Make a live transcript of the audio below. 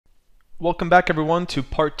Welcome back everyone to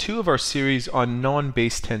part 2 of our series on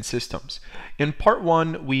non-base 10 systems. In part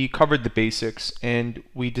 1 we covered the basics and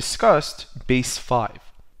we discussed base 5.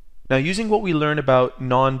 Now using what we learned about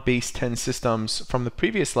non-base 10 systems from the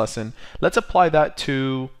previous lesson, let's apply that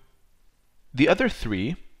to the other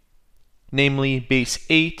three, namely base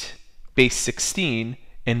 8, base 16,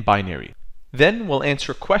 and binary. Then we'll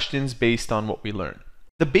answer questions based on what we learned.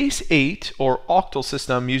 The base 8 or octal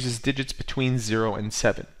system uses digits between 0 and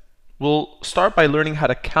 7. We'll start by learning how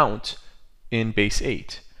to count in base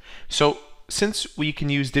 8. So since we can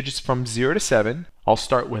use digits from 0 to 7, I'll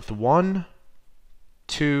start with 1,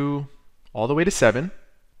 2, all the way to 7.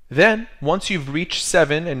 Then once you've reached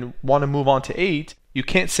 7 and want to move on to 8, you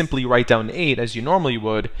can't simply write down 8 as you normally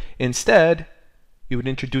would. Instead, you would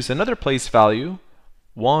introduce another place value,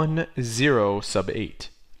 1, 0 sub 8.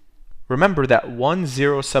 Remember that 1,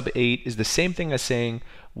 0 sub 8 is the same thing as saying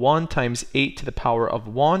 1 times 8 to the power of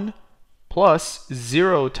 1 plus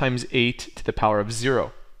 0 times 8 to the power of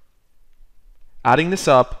 0. Adding this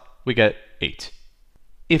up, we get 8.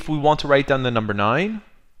 If we want to write down the number 9,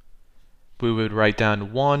 we would write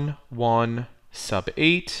down 1, 1 sub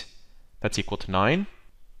 8. That's equal to 9.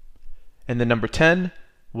 And the number 10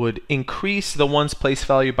 would increase the 1's place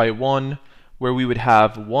value by 1, where we would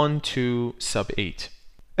have 1, 2 sub 8.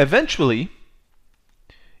 Eventually,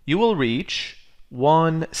 you will reach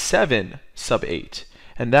 1, 7 sub 8,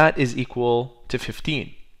 and that is equal to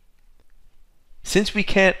 15. Since we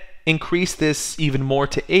can't increase this even more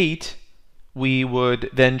to 8, we would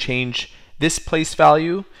then change this place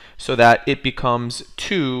value so that it becomes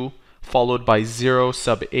 2 followed by 0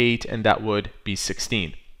 sub 8, and that would be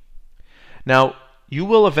 16. Now, you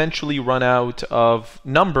will eventually run out of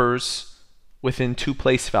numbers within 2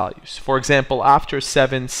 place values. For example, after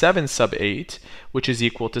 7 sub 8, which is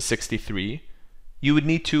equal to 63, you would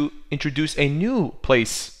need to introduce a new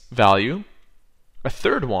place value, a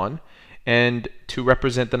third one, and to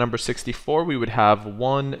represent the number 64, we would have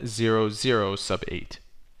 1, 0, 0 sub 8.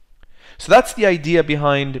 So that's the idea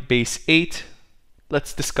behind base 8.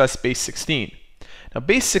 Let's discuss base 16. Now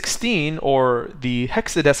base 16, or the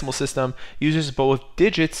hexadecimal system, uses both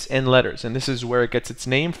digits and letters, and this is where it gets its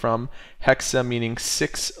name from, hexa meaning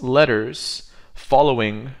 6 letters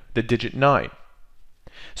following the digit 9.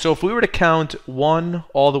 So if we were to count 1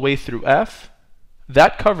 all the way through F,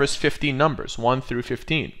 that covers 15 numbers, 1 through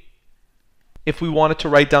 15. If we wanted to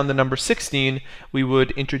write down the number 16, we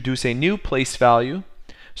would introduce a new place value.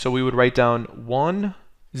 So we would write down 1,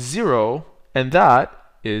 0, and that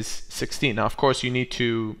is 16. Now, of course, you need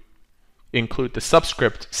to include the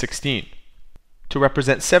subscript 16. To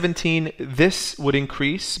represent 17, this would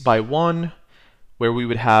increase by 1, where we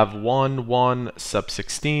would have 1, 1 sub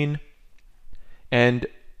 16. And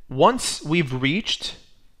once we've reached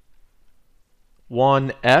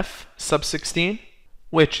 1f sub 16,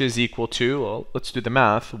 which is equal to, well, let's do the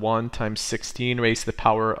math, 1 times 16 raised to the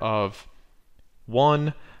power of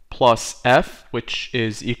 1 plus f, which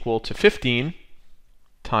is equal to 15,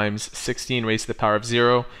 times 16 raised to the power of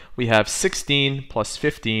 0, we have 16 plus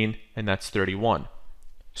 15, and that's 31.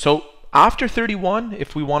 So after 31,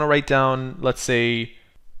 if we want to write down, let's say,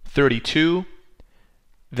 32,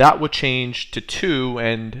 that would change to 2,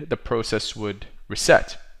 and the process would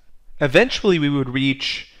reset. Eventually, we would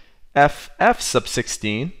reach ff sub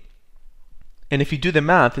 16, and if you do the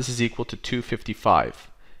math, this is equal to 255.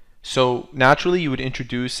 So naturally, you would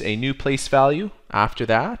introduce a new place value after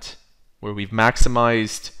that, where we've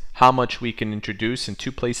maximized how much we can introduce in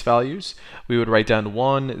 2 place values. We would write down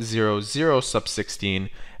 1, 0, 0 sub 16,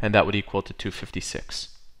 and that would equal to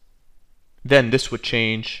 256. Then this would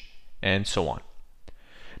change, and so on.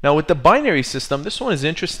 Now with the binary system, this one is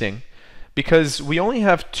interesting because we only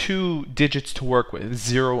have 2 digits to work with,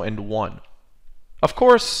 0 and 1. Of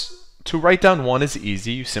course, to write down 1 is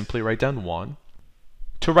easy. You simply write down 1.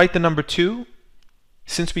 To write the number 2,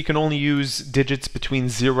 since we can only use digits between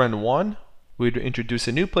 0 and 1, we would introduce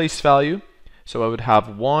a new place value. So I would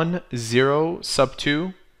have 1, 0 sub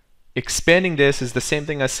 2. Expanding this is the same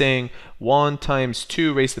thing as saying 1 times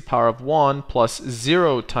 2 raised to the power of 1 plus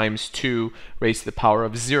 0 times 2 raised to the power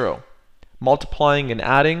of 0. Multiplying and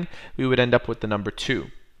adding, we would end up with the number 2.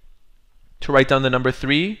 To write down the number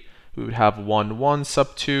 3, we would have 1, 1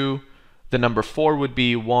 sub 2. The number 4 would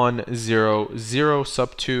be 1, 0, 0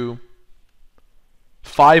 sub 2.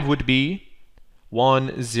 5 would be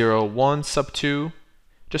 1, 0, 1 sub 2.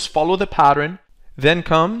 Just follow the pattern. Then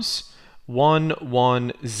comes 1,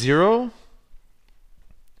 1, 0,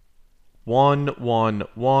 1, 1,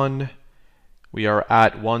 1. We are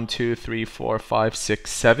at 1, 2, 3, 4, 5, 6,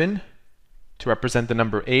 7. To represent the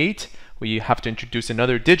number 8, we have to introduce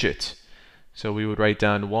another digit. So we would write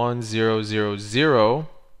down 1, 0, 0, 0.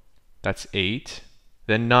 That's 8.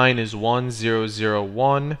 Then 9 is 1, 0, 0,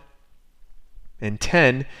 1. And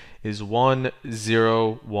 10 is 1,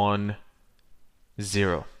 0, 1,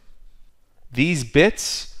 0. These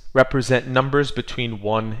bits represent numbers between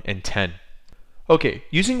 1 and 10. Okay,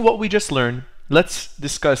 using what we just learned, let's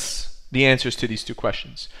discuss the answers to these two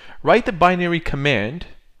questions. Write the binary command,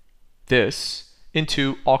 this,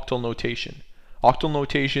 into octal notation. Octal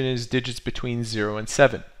notation is digits between 0 and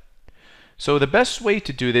 7. So the best way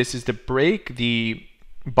to do this is to break the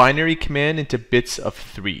binary command into bits of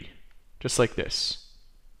 3, just like this.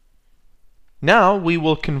 Now we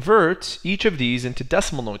will convert each of these into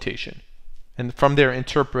decimal notation, and from there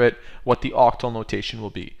interpret what the octal notation will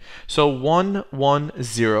be. So 1, 1,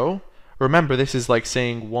 0. Remember, this is like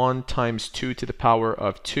saying 1 times 2 to the power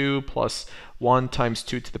of 2 plus 1 times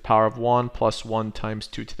 2 to the power of 1 plus 1 times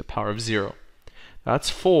 2 to the power of 0.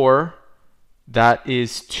 That's 4, that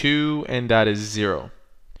is 2, and that is 0.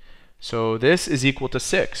 So this is equal to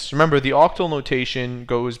 6. Remember, the octal notation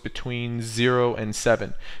goes between 0 and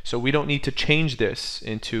 7. So we don't need to change this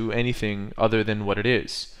into anything other than what it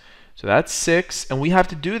is. So that's 6, and we have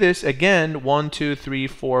to do this again 1, 2, 3,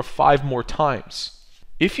 4, 5 more times.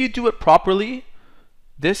 If you do it properly,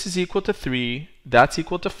 this is equal to 3, that's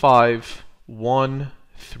equal to 5, 1,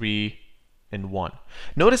 3, and 1.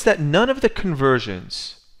 Notice that none of the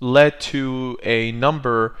conversions led to a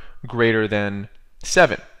number greater than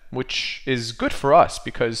 7, which is good for us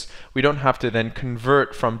because we don't have to then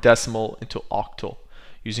convert from decimal into octal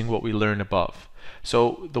using what we learned above.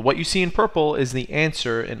 So what you see in purple is the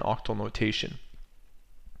answer in octal notation.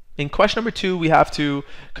 In question number 2, we have to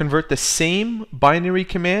convert the same binary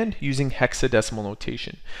command using hexadecimal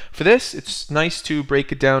notation. For this, it's nice to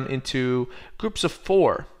break it down into groups of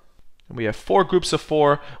 4. And we have 4 groups of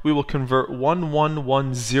 4. We will convert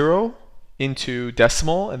 1110 into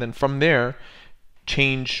decimal, and then from there,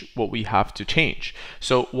 change what we have to change.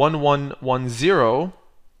 So 1110,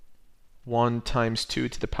 1 times 2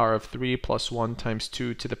 to the power of 3 plus 1 times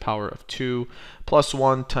 2 to the power of 2 plus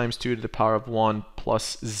 1 times 2 to the power of 1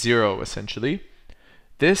 plus 0, essentially.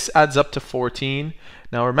 This adds up to 14.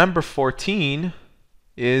 Now remember, 14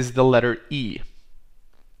 is the letter E.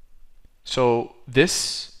 So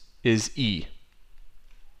this is E.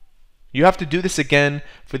 You have to do this again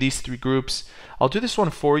for these 3 groups. I'll do this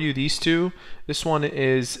one for you, these two. This one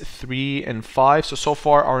is 3 and 5. So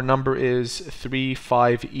far our number is 3,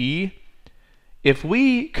 5E. If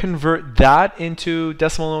we convert that into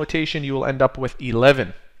decimal notation, you will end up with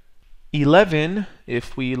 11. 11,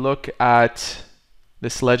 if we look at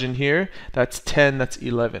this legend here, that's 10, that's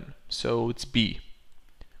 11. So it's B.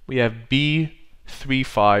 We have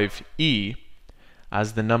B35E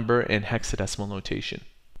as the number in hexadecimal notation.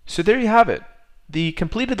 So there you have it. The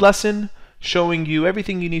completed lesson showing you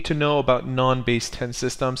everything you need to know about non-base 10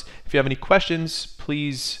 systems. If you have any questions,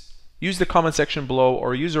 please use the comment section below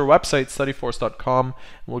or use our website, studyforce.com, and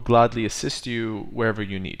we'll gladly assist you wherever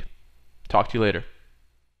you need. Talk to you later.